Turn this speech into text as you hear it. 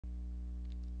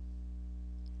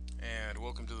And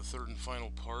welcome to the third and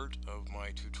final part of my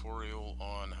tutorial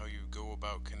on how you go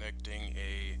about connecting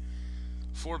a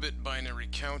 4-bit binary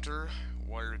counter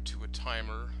wired to a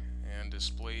timer and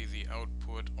display the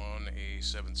output on a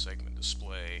 7-segment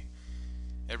display.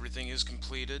 Everything is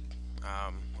completed.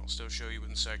 I'll still show you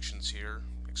in sections here,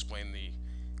 explain the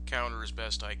counter as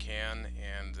best I can,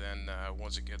 and then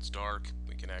once it gets dark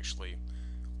we can actually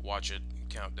watch it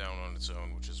count down on its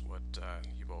own, which is what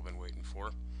you've all been waiting for.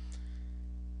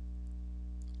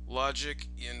 Logic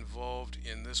involved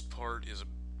in this part is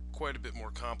quite a bit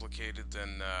more complicated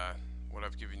than what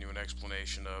I've given you an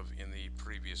explanation of in the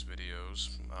previous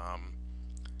videos.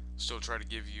 Still try to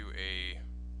give you a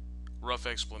rough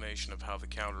explanation of how the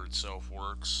counter itself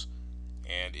works,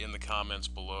 and in the comments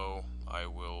below I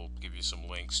will give you some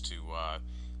links to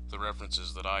the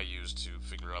references that I use to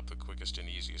figure out the quickest and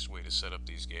easiest way to set up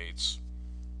these gates.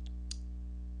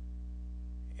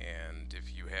 And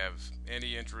if you have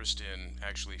any interest in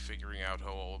actually figuring out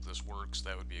how all of this works,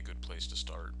 that would be a good place to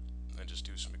start, and just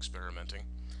do some experimenting.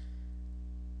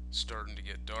 It's starting to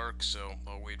get dark, so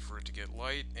I'll wait for it to get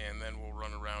light, and then we'll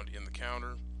run around in the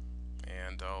counter,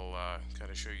 and I'll kind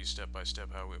of show you step by step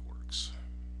how it works.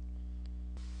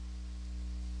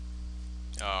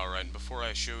 Alright, and before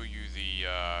I show you the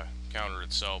counter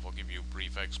itself, I'll give you a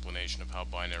brief explanation of how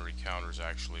binary counters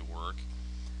actually work.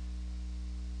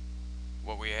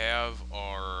 What we have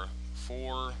are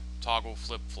 4 toggle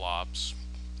flip-flops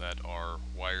that are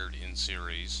wired in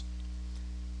series.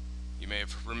 You may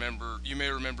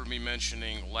remember me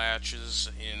mentioning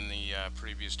latches in the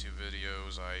previous 2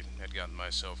 videos. I had gotten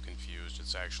myself confused.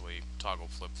 It's actually toggle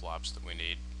flip-flops that we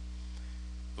need.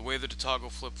 The way that a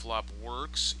toggle flip-flop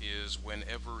works is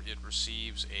whenever it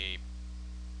receives a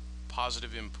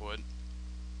positive input,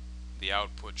 the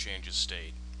output changes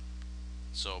state.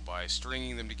 So by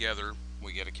stringing them together,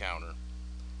 we get a counter.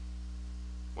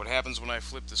 What happens when I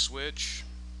flip the switch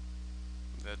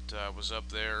that was up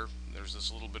there, there's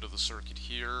this little bit of the circuit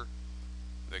here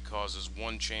that causes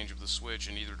one change of the switch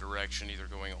in either direction, either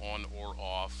going on or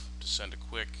off, to send a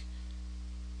quick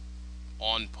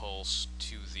on pulse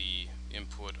to the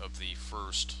input of the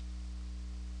first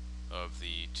of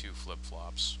the 2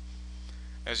 flip-flops.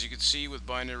 As you can see with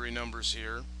binary numbers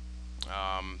here,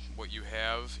 what you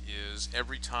have is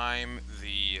every time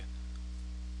the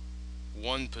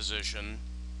 1 position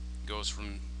goes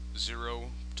from 0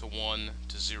 to 1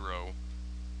 to 0,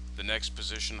 the next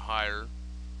position higher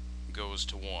goes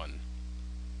to 1.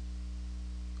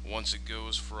 Once it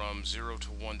goes from 0 to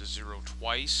 1 to 0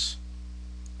 twice,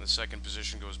 the second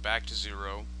position goes back to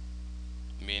 0,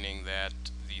 meaning that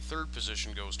the third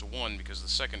position goes to 1 because the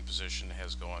second position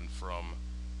has gone from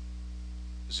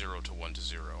 0 to 1 to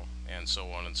 0, and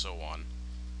so on and so on.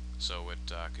 So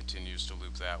it continues to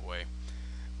loop that way.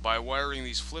 By wiring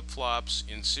these flip-flops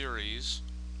in series,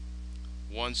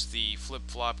 once the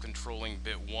flip-flop controlling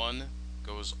bit 1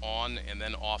 goes on and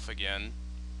then off again,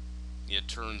 it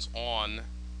turns on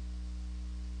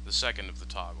the second of the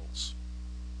toggles.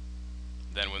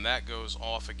 Then when that goes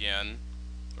off again,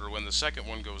 or when the second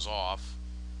one goes off,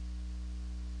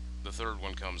 the third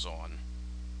one comes on,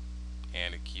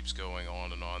 and it keeps going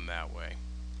on and on that way.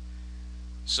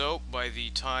 So by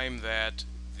the time that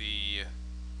the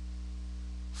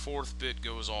 4th bit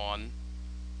goes on,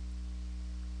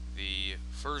 the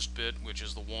first bit, which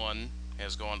is the 1,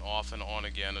 has gone off and on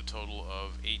again a total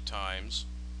of 8 times.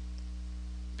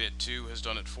 Bit 2 has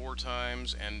done it 4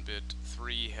 times, and bit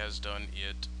 3 has done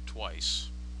it twice,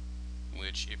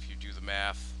 which, if you do the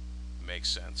math, makes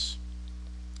sense.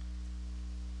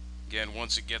 Again,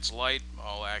 once it gets light,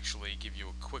 I'll actually give you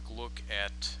a quick look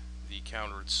at the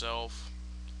counter itself,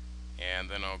 and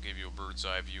then I'll give you a bird's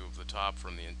eye view of the top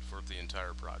for the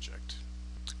entire project.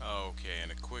 Okay,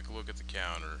 and a quick look at the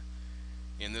counter.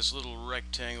 In this little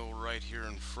rectangle right here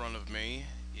in front of me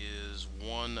is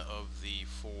one of the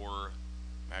 4,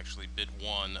 actually bit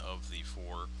 1 of the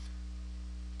 4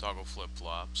 toggle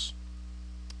flip-flops.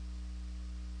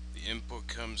 The input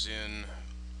comes in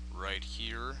right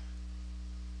here,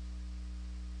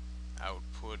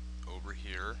 output over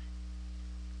here.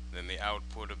 Then the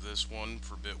output of this one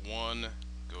for bit 1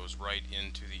 goes right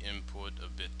into the input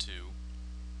of bit 2.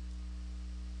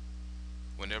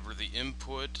 Whenever the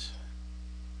input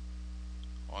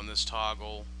on this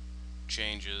toggle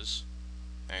changes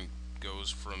and goes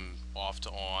from off to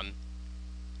on,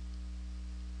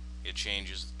 it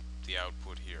changes the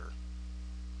output here.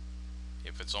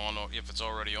 If it's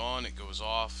already on, it goes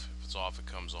off. If it's off, it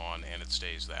comes on, and it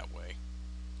stays that way.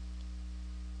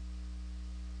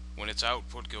 When its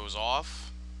output goes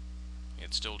off,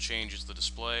 it still changes the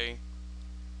display,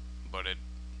 but it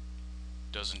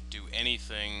doesn't do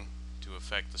anything to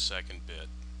affect the second bit.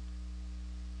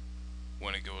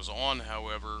 When it goes on,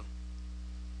 however,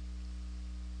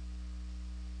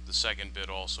 the second bit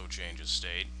also changes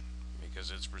state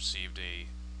because it's received a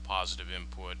positive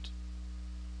input,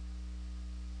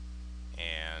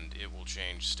 and it will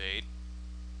change state.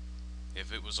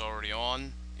 If it was already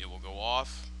on, it will go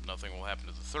off. Nothing will happen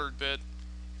to the third bit.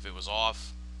 If it was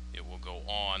off, it will go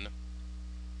on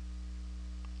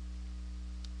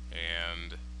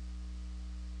and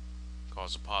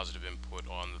cause a positive input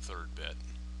on the third bit.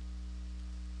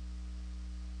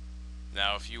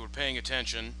 Now, if you were paying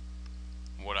attention,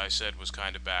 what I said was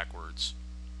kind of backwards.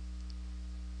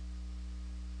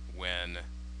 When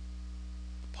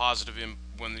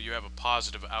you have a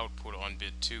positive output on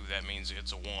bit 2, that means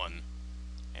it's a 1,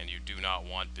 and you do not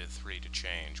want bit 3 to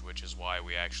change, which is why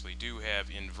we actually do have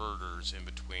inverters in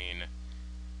between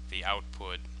the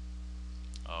output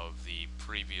of the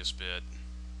previous bit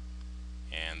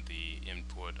and the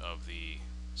input of the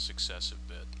successive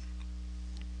bit.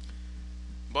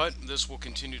 But this will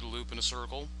continue to loop in a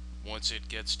circle. Once it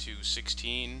gets to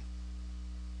 16,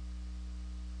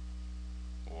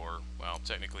 or, well,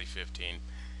 technically 15,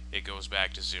 it goes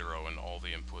back to 0 and all the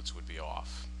inputs would be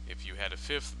off. If you had a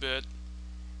fifth bit,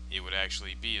 it would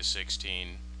actually be a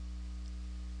 16,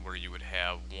 where you would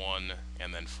have 1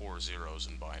 and then 4 zeros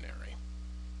in binary.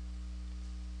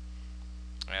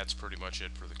 That's pretty much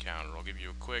it for the counter. I'll give you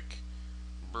a quick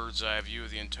bird's eye view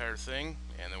of the entire thing,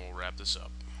 and then we'll wrap this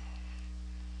up.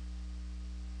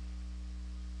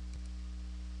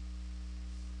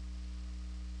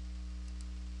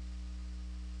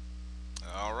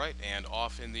 Alright, and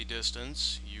off in the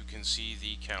distance you can see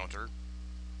the counter.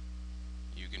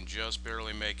 You can just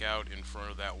barely make out in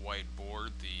front of that white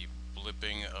board the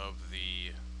blipping of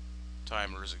the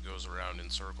timer as it goes around in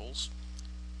circles.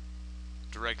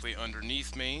 Directly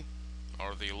underneath me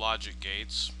are the logic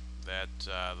gates that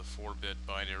the 4-bit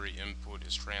binary input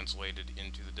is translated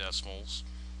into the decimals.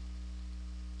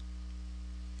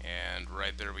 And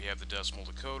right there we have the decimal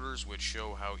decoders, which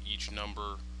show how each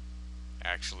number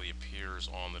actually appears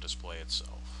on the display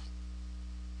itself.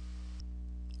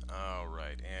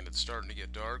 Alright, and it's starting to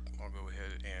get dark. I'll go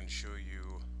ahead and show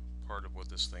you part of what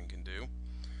this thing can do.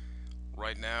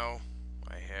 Right now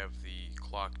I have the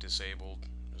clock disabled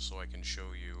just so I can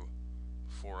show you,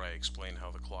 before I explain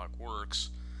how the clock works,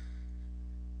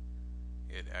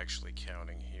 it actually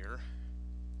counting here.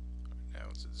 Now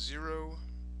it's at 0.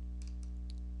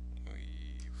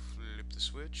 We flip the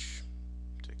switch.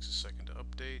 Takes a second to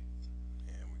update.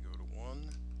 And we go to 1.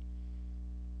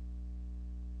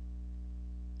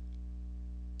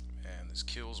 And this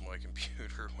kills my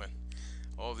computer when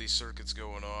all these circuits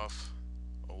going off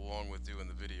along with doing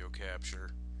the video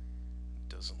capture.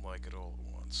 It doesn't like it all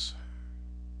at once.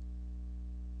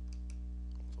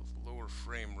 Although the lower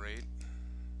frame rate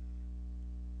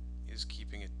is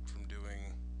keeping it from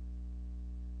doing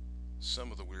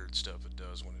some of the weird stuff it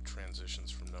does when it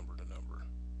transitions from number to number.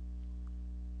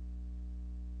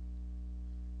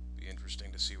 Be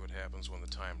interesting to see what happens when the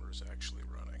timer is actually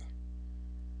running.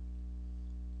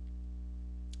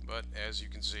 But as you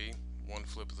can see, one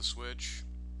flip of the switch,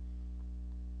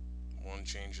 one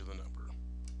change of the number.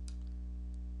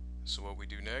 So what we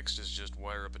do next is just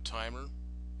wire up a timer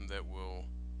that will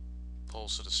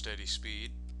pulse at a steady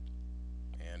speed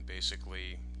and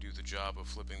basically do the job of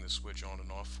flipping the switch on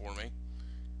and off for me.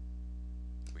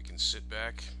 We can sit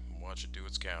back and watch it do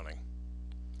its counting.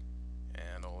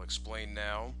 And I'll explain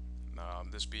now.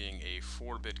 This being a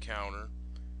 4-bit counter,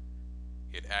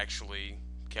 it actually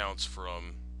counts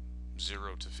from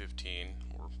 0 to 15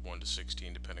 or 1 to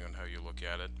 16 depending on how you look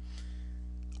at it.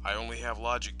 I only have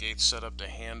logic gates set up to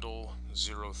handle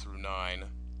 0 through 9,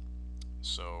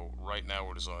 so right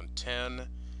now it is on 10,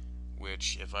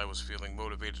 which if I was feeling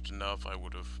motivated enough I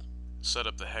would have set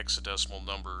up the hexadecimal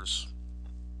numbers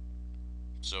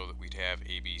so that we'd have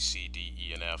A, B, C, D,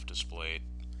 E, and F displayed,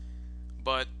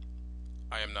 but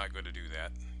I am not going to do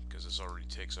that because this already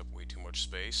takes up way too much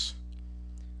space.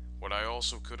 What I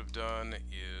also could have done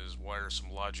is wire some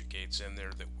logic gates in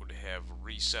there that would have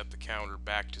reset the counter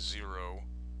back to 0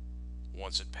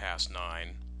 once it passed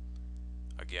 9.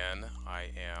 Again,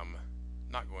 I am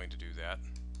not going to do that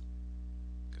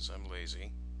because I'm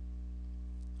lazy.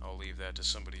 I'll leave that to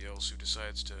somebody else who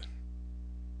decides to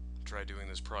try doing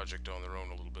this project on their own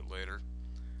a little bit later.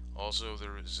 Also,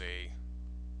 there is a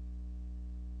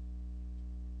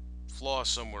flaw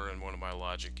somewhere in one of my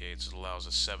logic gates that allows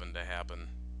a 7 to happen,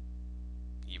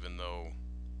 even though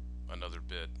another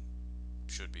bit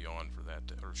should be on for that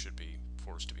to, or should be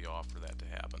forced to be off for that to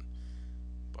happen.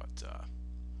 But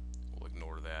we'll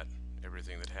ignore that.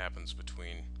 Everything that happens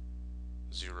between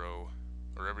 0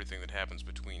 or everything that happens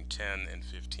between 10 and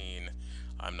 15,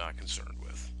 I'm not concerned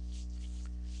with.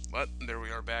 But there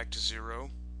we are, back to 0.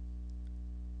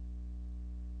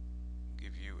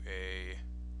 Give you a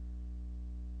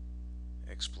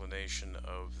explanation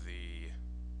of the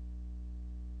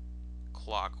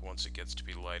clock once it gets to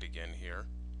be light again here.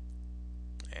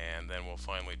 And then we'll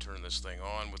finally turn this thing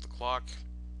on with the clock,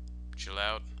 chill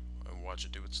out, and watch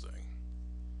it do its thing.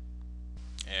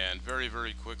 And very,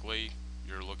 very quickly,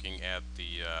 you're looking at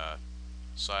the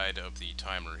side of the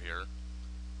timer here.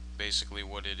 Basically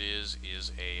what it is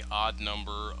a odd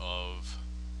number of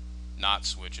NOT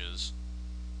switches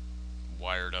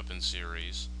wired up in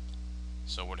series.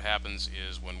 So what happens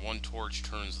is when one torch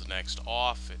turns the next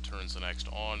off, it turns the next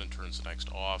on and turns the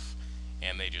next off,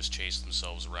 and they just chase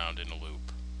themselves around in a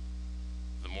loop.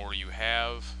 The more you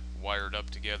have wired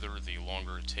up together, the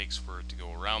longer it takes for it to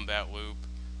go around that loop,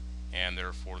 and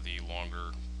therefore the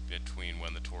longer between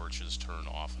when the torches turn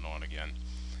off and on again.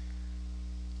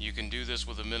 You can do this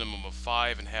with a minimum of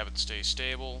 5 and have it stay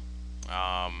stable.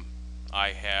 I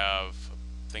have,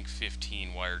 I think,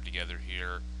 15 wired together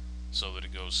here so that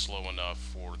it goes slow enough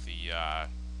for the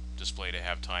display to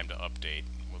have time to update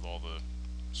with all the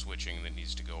switching that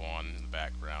needs to go on in the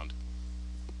background.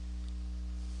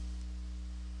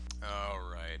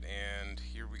 Alright, and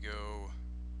here we go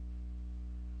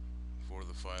for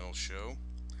the final show.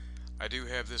 I do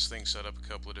have this thing set up a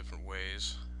couple of different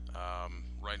ways.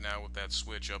 Right now with that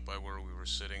switch up by where we were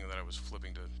sitting that I was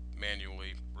flipping to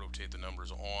manually rotate the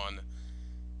numbers on,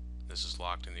 this is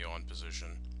locked in the on position.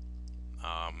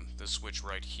 This switch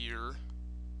right here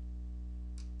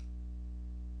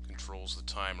controls the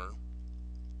timer.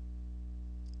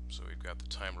 So we've got the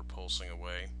timer pulsing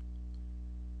away.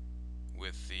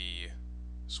 With the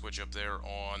switch up there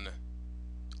on,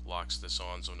 locks this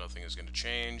on so nothing is going to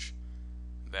change.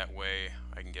 That way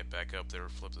I can get back up there,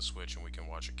 flip the switch, and we can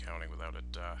watch it counting without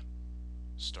it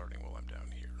starting while I'm down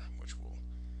here, which will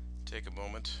take a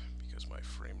moment because my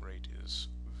frame rate is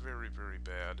very, very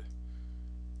bad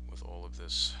with all of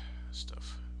this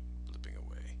stuff blipping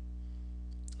away.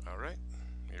 Alright,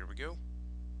 here we go.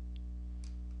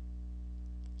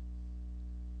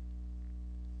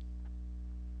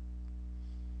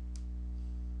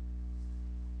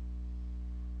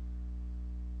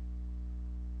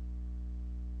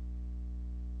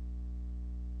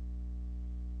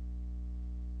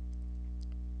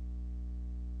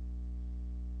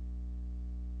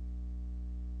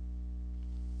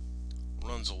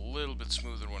 Runs a little bit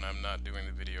smoother when I'm not doing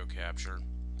the video capture,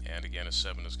 and again a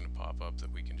 7 is going to pop up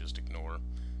that we can just ignore,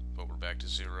 but we're back to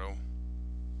 0.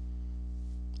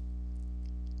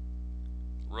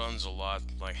 Runs a lot,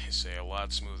 like I say, a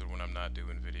lot smoother when I'm not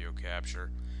doing video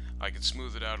capture. I could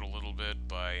smooth it out a little bit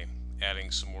by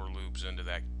adding some more loops into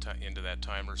that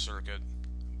timer circuit,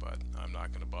 but I'm not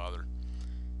going to bother.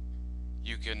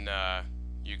 You can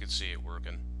see it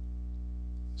working.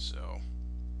 So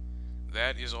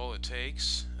that is all it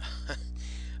takes.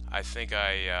 I think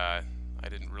I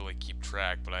didn't really keep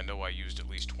track, but I know I used at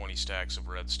least 20 stacks of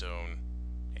redstone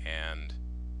and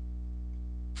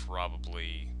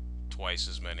probably twice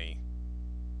as many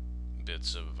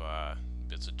bits of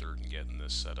dirt in getting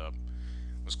this set up.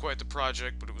 It was quite the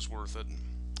project, but it was worth it.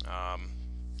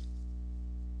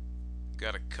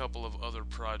 Got a couple of other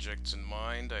projects in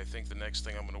mind. I think the next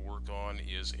thing I'm going to work on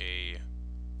is a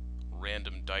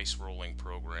random dice rolling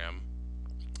program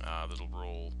that'll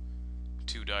roll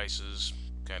 2 dices,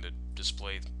 kind of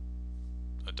display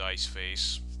a dice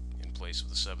face in place of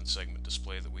the 7-segment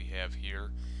display that we have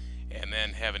here, and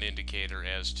then have an indicator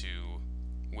as to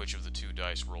which of the 2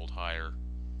 dice rolled higher.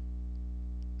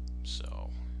 So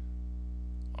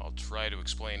I'll try to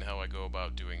explain how I go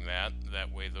about doing that.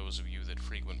 That way those of you that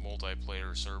frequent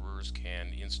multiplayer servers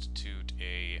can institute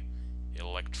an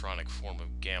electronic form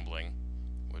of gambling,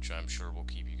 which I'm sure will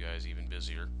keep you guys even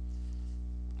busier.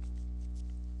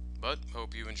 But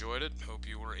hope you enjoyed it. Hope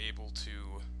you were able to,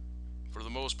 for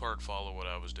the most part, follow what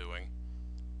I was doing.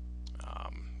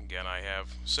 Again, I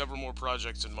have several more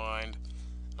projects in mind.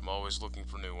 I'm always looking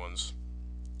for new ones.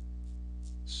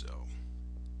 So,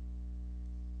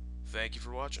 thank you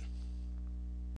for watching.